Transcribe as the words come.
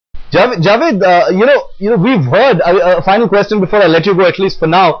Javed, we've heard, final question before I let you go, at least for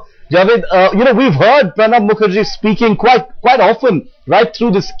now. Javed, we've heard Pranab Mukherjee speaking quite often right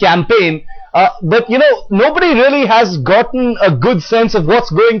through this campaign. But nobody really has gotten a good sense of what's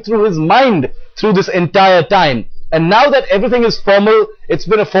going through his mind through this entire time. And now that everything is formal, it's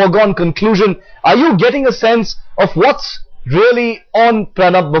been a foregone conclusion. Are you getting a sense of what's really on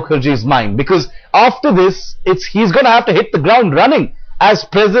Pranab Mukherjee's mind? Because after this, he's going to have to hit the ground running as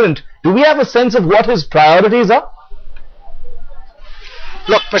president. Do we have a sense of what his priorities are?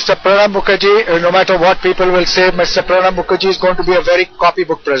 Look, Mr. Pranab Mukherjee, no matter what people will say, Mr. Pranab Mukherjee is going to be a very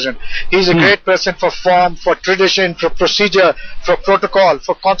copybook president. He's a great person for form, for tradition, for procedure, for protocol,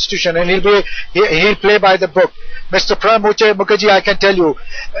 for constitution, and he'll play by the book. Mr. Pranab Mukherjee, I can tell you,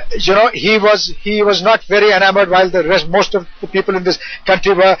 he was not very enamored, while most of the people in this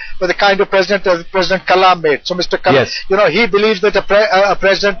country were the kind of president that President Kalam made. So Mr. Kalam, he believes that a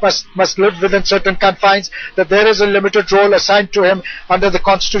president must live within certain confines, that there is a limited role assigned to him under the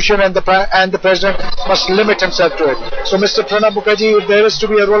constitution, and the president must limit himself to it. So Mr. Pranab Mukherjee, if there is to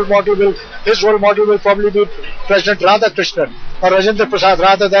be a role model, his role model will probably be President Radhakrishnan or Rajendra Prasad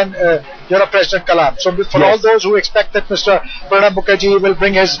rather than President Kalam. So for all those who expect that Mr. Pranab Mukherjee will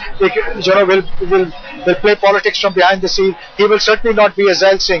bring his, will play politics from behind the scene, he will certainly not be a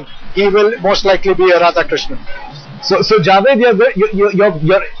Zail Singh. He will most likely be a Radhakrishnan. So Javed,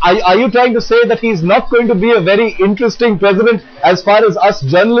 are you trying to say that he's not going to be a very interesting president as far as us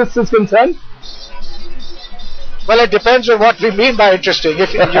journalists is concerned? Well, it depends on what we mean by interesting.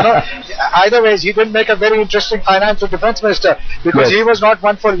 If either ways, he didn't make a very interesting finance or defense minister, because he was not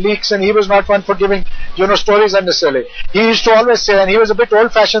one for leaks and he was not one for giving stories unnecessarily. He used to always say, and he was a bit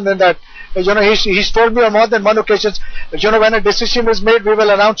old-fashioned in that. He's told me on more than one occasion, when a decision is made, we will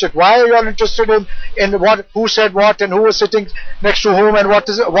announce it. Why are you all interested in who said what and who was sitting next to whom and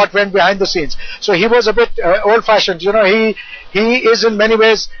what went behind the scenes? So he was a bit old-fashioned. He is in many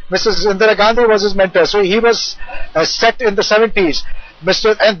ways, Mrs. Indira Gandhi was his mentor. So he was set in the 70s.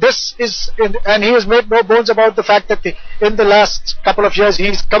 And he has made no bones about the fact that in the last couple of years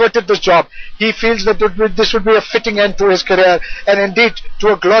he's coveted this job. He feels that this would be a fitting end to his career, and indeed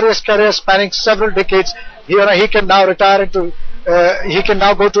to a glorious career spanning several decades. He can now retire he can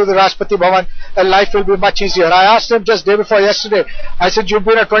now go to the Rashtrapati Bhavan, and life will be much easier. I asked him just day before yesterday, I said, you've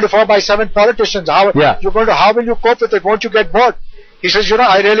been a 24/7 politician. How will you cope with it? Won't you get bored? He says,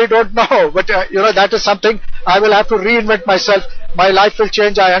 I really don't know, but that is something I will have to reinvent myself. My life will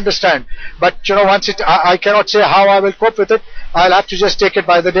change, I understand. But I cannot say how I will cope with it. I'll have to just take it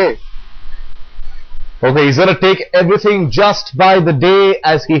by the day. Okay, he's going to take everything just by the day,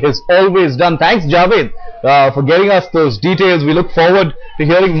 as he has always done. Thanks, Javed, for getting us those details. We look forward to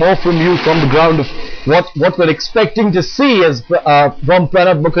hearing more from you from the ground of what we're expecting to see as from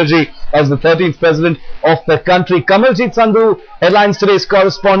Pranab Mukherjee as the 13th president of the country. Kamaljit Sandhu, Headlines Today's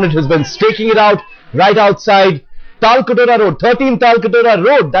correspondent, has been staking it out right outside Talkatore Road, 13 Talkatore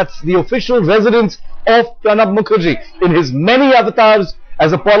Road. That's the official residence of Pranab Mukherjee. In his many avatars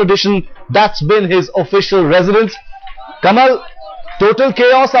as a politician, that's been his official residence. Kamal, total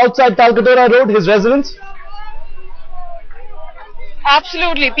chaos outside Talkatore Road, his residence?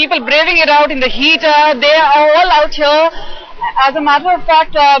 Absolutely. People braving it out in the heat. They are all out here. As a matter of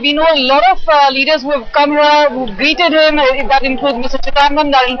fact, we know a lot of leaders who have come here, who greeted him. That includes Mr. Chitambam,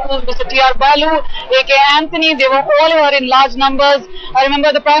 that includes Mr. T.R. Balu, A.K. Anthony. They were all here in large numbers. I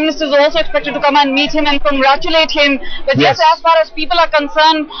remember the Prime Minister is also expected to come and meet him and congratulate him. But yes, as far as people are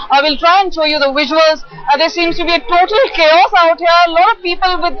concerned, I will try and show you the visuals. There seems to be a total chaos out here. A lot of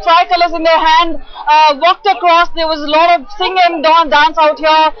people with tricolors in their hand walked across. There was a lot of sing and dance out here,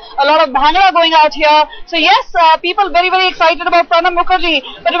 a lot of bhangra going out here. So yes, people very, very excited about Pranab Mukherjee.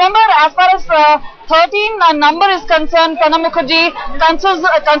 But remember, as far as 13 number is concerned, Pranab Mukherjee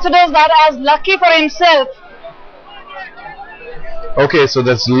considers that as lucky for himself. Okay, so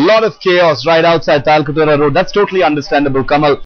there's a lot of chaos right outside Talkatore Road. That's totally understandable, Kamal.